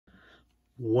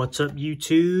What's up,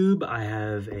 YouTube? I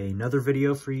have another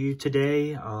video for you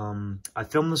today. I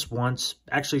filmed this once.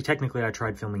 Actually, technically, I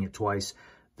tried filming it twice.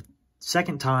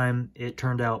 Second time, it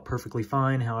turned out perfectly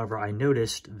fine. However, I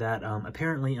noticed that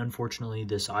apparently, unfortunately,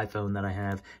 this iPhone that I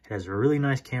have has a really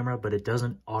nice camera, but it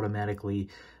doesn't automatically,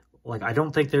 I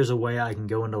don't think there's a way I can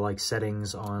go into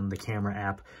settings on the camera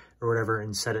app or whatever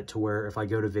and set it to where if I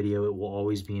go to video, it will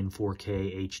always be in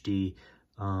 4K HD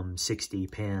 60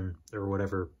 pan or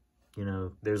whatever. You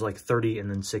know, there's 30 and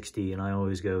then 60, and I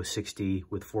always go 60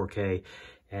 with 4K,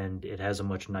 and it has a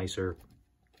much nicer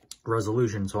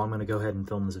resolution. So I'm going to go ahead and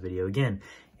film this video again,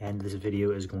 and this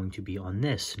video is going to be on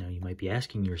this. Now, you might be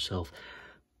asking yourself,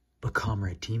 but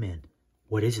Comrade T-Man,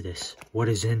 what is this? What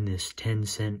is in this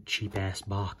 10-cent cheap-ass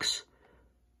box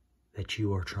that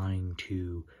you are trying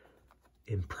to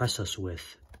impress us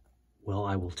with? Well,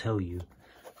 I will tell you.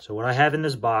 So what I have in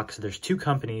this box, there's two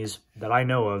companies that I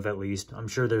know of, at least. I'm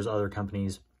sure there's other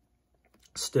companies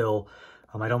still.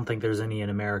 I don't think there's any in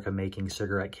America making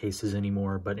cigarette cases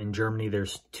anymore, but in Germany,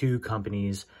 there's two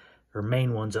companies, or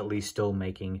main ones at least, still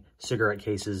making cigarette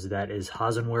cases. That is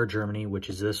Hasenware Germany,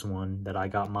 which is this one that I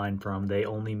got mine from. They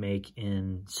only make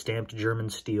in stamped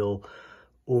German steel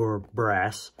or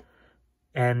brass.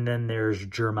 And then there's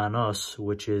Germanus,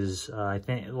 which is, I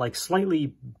think,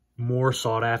 slightly more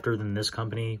sought after than this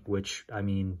company, which, I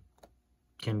mean,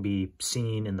 can be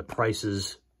seen in the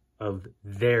prices of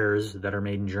theirs that are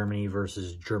made in Germany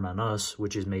versus Germanus,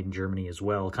 which is made in Germany as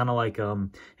well. Kind of like,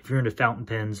 if you're into fountain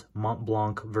pens, Mont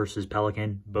Blanc versus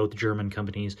Pelikan, both German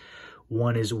companies.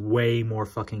 One is way more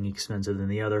fucking expensive than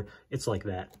the other. It's like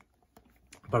that.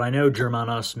 But I know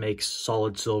Germanus makes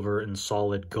solid silver and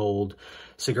solid gold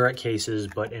cigarette cases,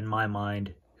 but in my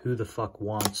mind, who the fuck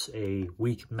wants a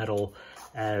weak metal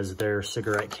as their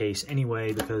cigarette case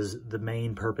anyway? Because the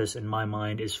main purpose in my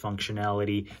mind is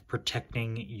functionality,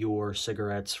 protecting your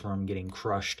cigarettes from getting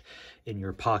crushed in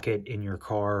your pocket, in your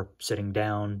car, sitting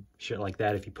down, shit like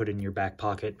that if you put it in your back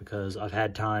pocket. Because I've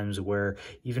had times where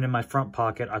even in my front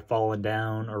pocket, I've fallen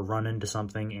down or run into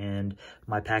something and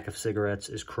my pack of cigarettes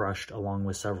is crushed along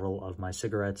with several of my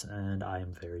cigarettes, and I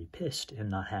am very pissed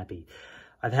and not happy.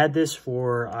 I've had this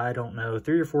for, I don't know,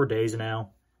 3 or 4 days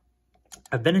now.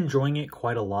 I've been enjoying it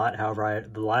quite a lot. However,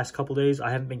 the last couple days, I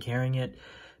haven't been carrying it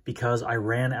because I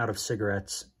ran out of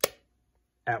cigarettes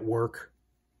at work,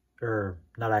 or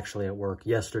not actually at work,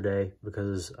 yesterday,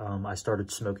 because I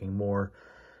started smoking more,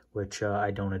 which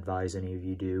I don't advise any of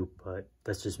you do, but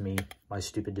that's just me, my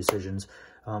stupid decisions.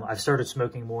 I've started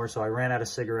smoking more, so I ran out of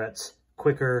cigarettes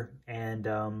quicker,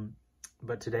 and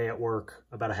but today at work,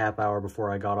 about a half hour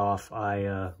before I got off,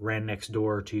 I ran next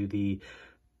door to the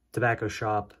tobacco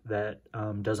shop that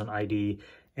does an ID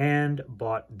and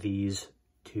bought these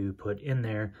to put in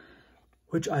there,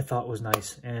 which I thought was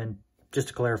nice. And just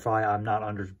to clarify, I'm not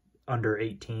under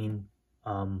 18.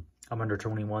 I'm under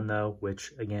 21 though,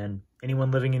 which again, anyone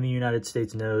living in the United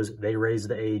States knows they raised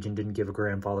the age and didn't give a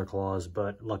grandfather clause,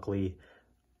 but luckily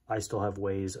I still have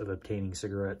ways of obtaining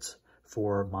cigarettes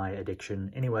for my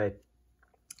addiction. Anyway,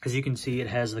 as you can see, it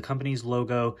has the company's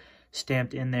logo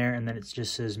stamped in there, and then it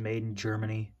just says Made in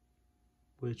Germany,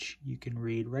 which you can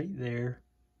read right there.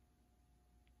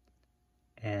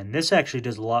 And this actually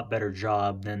does a lot better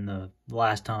job than the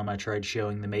last time I tried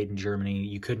showing the Made in Germany.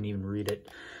 You couldn't even read it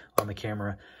on the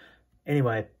camera.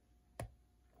 Anyway,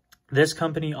 this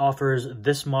company offers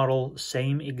this model,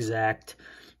 same exact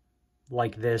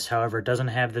like this. However, it doesn't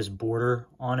have this border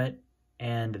on it.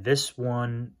 And this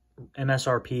one,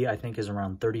 MSRP, I think, is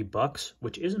around 30 bucks,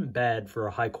 which isn't bad for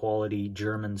a high-quality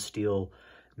German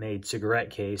steel-made cigarette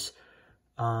case.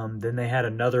 Then they had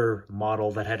another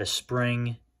model that had a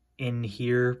spring in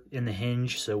here in the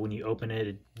hinge, so when you open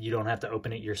it, you don't have to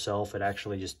open it yourself. It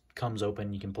actually just comes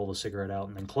open. You can pull the cigarette out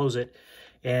and then close it.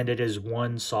 And it is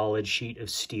one solid sheet of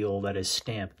steel that is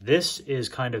stamped. This is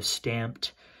kind of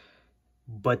stamped,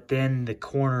 but then the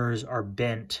corners are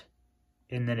bent,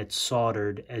 and then it's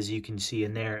soldered, as you can see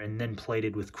in there, and then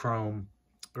plated with chrome,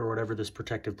 or whatever this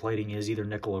protective plating is, either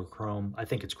nickel or chrome. I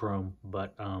think it's chrome,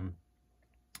 but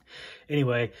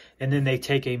anyway, and then they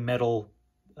take a metal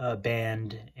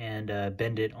band and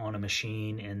bend it on a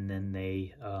machine, and then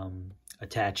they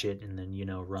attach it, and then, you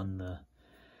know, run the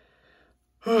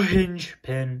hinge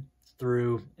pin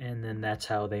through, and then that's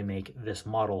how they make this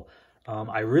model.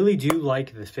 I really do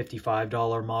like the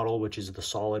 $55 model, which is the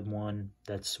solid one.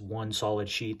 That's one solid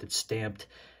sheet that's stamped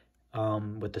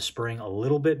with the spring a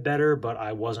little bit better, but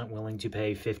I wasn't willing to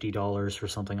pay $50 for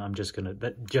something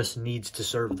that just needs to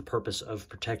serve the purpose of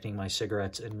protecting my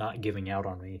cigarettes and not giving out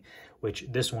on me, which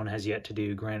this one has yet to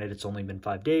do. Granted, it's only been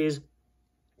 5 days,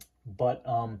 but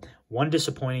one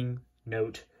disappointing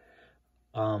note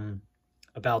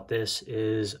about this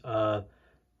is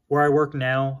where I work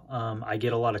now, I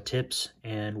get a lot of tips,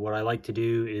 and what I like to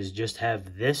do is just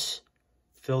have this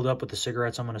filled up with the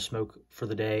cigarettes I'm going to smoke for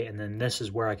the day, and then this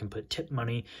is where I can put tip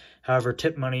money. However,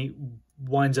 tip money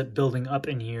winds up building up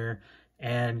in here,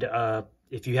 and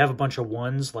if you have a bunch of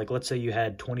ones, like let's say you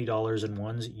had $20 in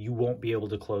ones, you won't be able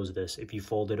to close this if you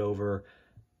fold it over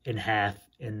in half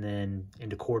and then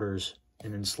into quarters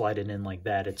and then slide it in like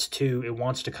that. It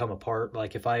wants to come apart.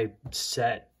 Like if I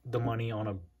set the money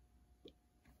on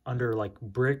under like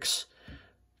bricks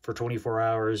for 24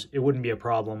 hours, it wouldn't be a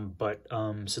problem, but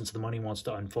since the money wants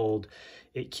to unfold,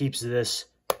 it keeps this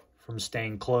from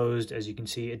staying closed. As you can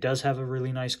see, it does have a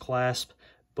really nice clasp,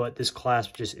 but this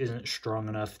clasp just isn't strong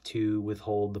enough to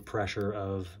withhold the pressure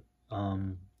of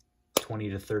 20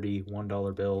 to 30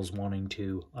 $1 bills wanting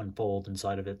to unfold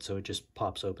inside of it, so it just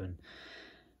pops open,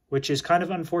 which is kind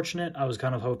of unfortunate. I was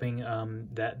kind of hoping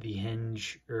that the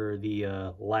hinge or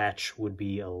the latch would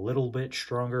be a little bit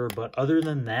stronger, but other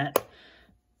than that,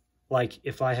 like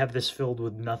if I have this filled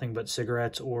with nothing but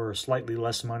cigarettes or slightly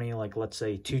less money, like let's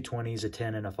say 2 20s, a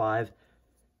 10, and a 5,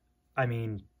 I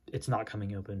mean, it's not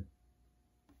coming open.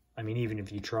 I mean, even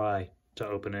if you try to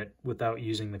open it without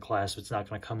using the clasp, it's not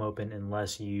going to come open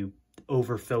unless you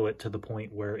overfill it to the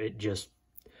point where it just,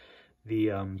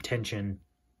 the tension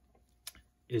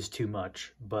is too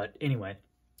much. But anyway,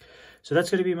 so that's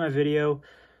going to be my video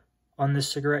on this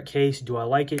cigarette case. Do I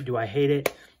like it? Do I hate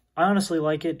it? I honestly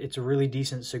like it. It's a really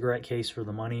decent cigarette case for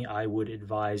the money. I would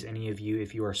advise any of you,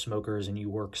 if you are smokers and you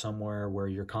work somewhere where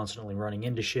you're constantly running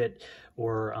into shit,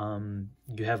 or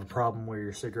you have a problem where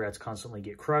your cigarettes constantly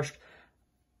get crushed,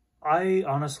 I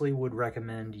honestly would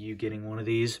recommend you getting one of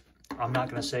these. I'm not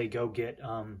going to say go get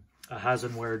a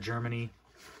Hasenware Germany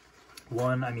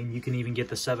one. I mean, you can even get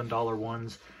the $7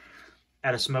 ones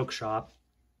at a smoke shop.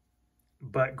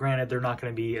 But granted, they're not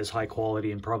going to be as high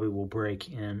quality and probably will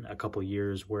break in a couple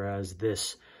years, whereas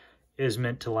this is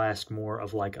meant to last more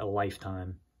of like a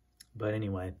lifetime. But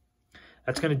anyway,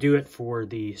 that's going to do it for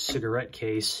the cigarette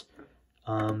case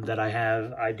that I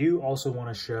have. I do also want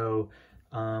to show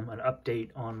an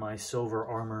update on my Silver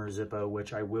Armor Zippo,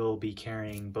 which I will be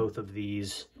carrying both of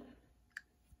these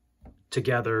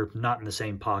together, not in the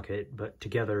same pocket, but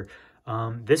together.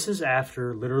 This is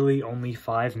after literally only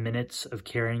 5 minutes of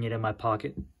carrying it in my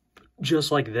pocket,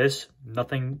 just like this,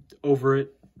 nothing over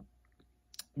it,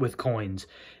 with coins.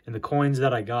 And the coins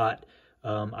that I got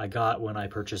when I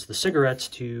purchased the cigarettes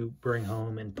to bring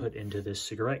home and put into this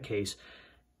cigarette case.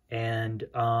 And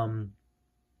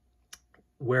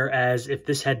whereas if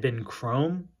this had been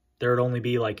chrome, there would only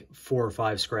be like 4 or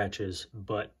 5 scratches,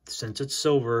 but since it's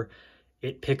silver,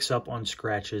 it picks up on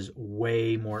scratches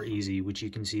way more easy, which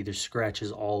you can see there's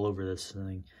scratches all over this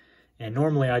thing. And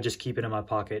normally I just keep it in my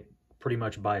pocket pretty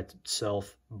much by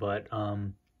itself, but I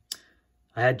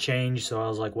had change, so I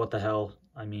was like, what the hell?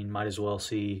 I mean, might as well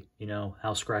see, you know,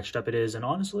 how scratched up it is. And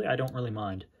honestly, I don't really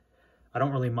mind. I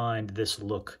don't really mind this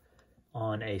look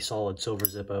on a solid silver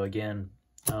Zippo. Again,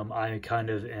 I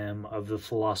kind of am of the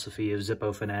philosophy of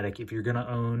Zippo fanatic. If you're going to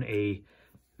own a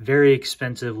very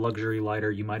expensive luxury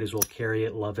lighter, you might as well carry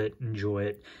it, love it, enjoy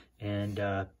it,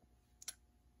 and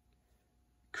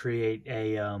create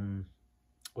a,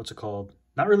 what's it called?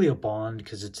 Not really a bond,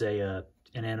 because it's a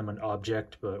inanimate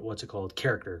object, but what's it called?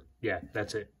 Character. Yeah,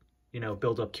 that's it. You know,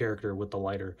 build up character with the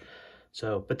lighter.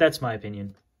 So, but that's my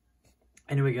opinion.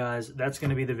 Anyway, guys, that's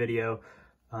going to be the video.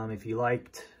 If you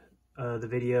liked the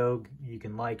video, you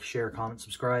can like, share, comment,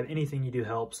 subscribe. Anything you do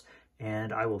helps,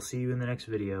 and I will see you in the next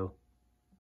video.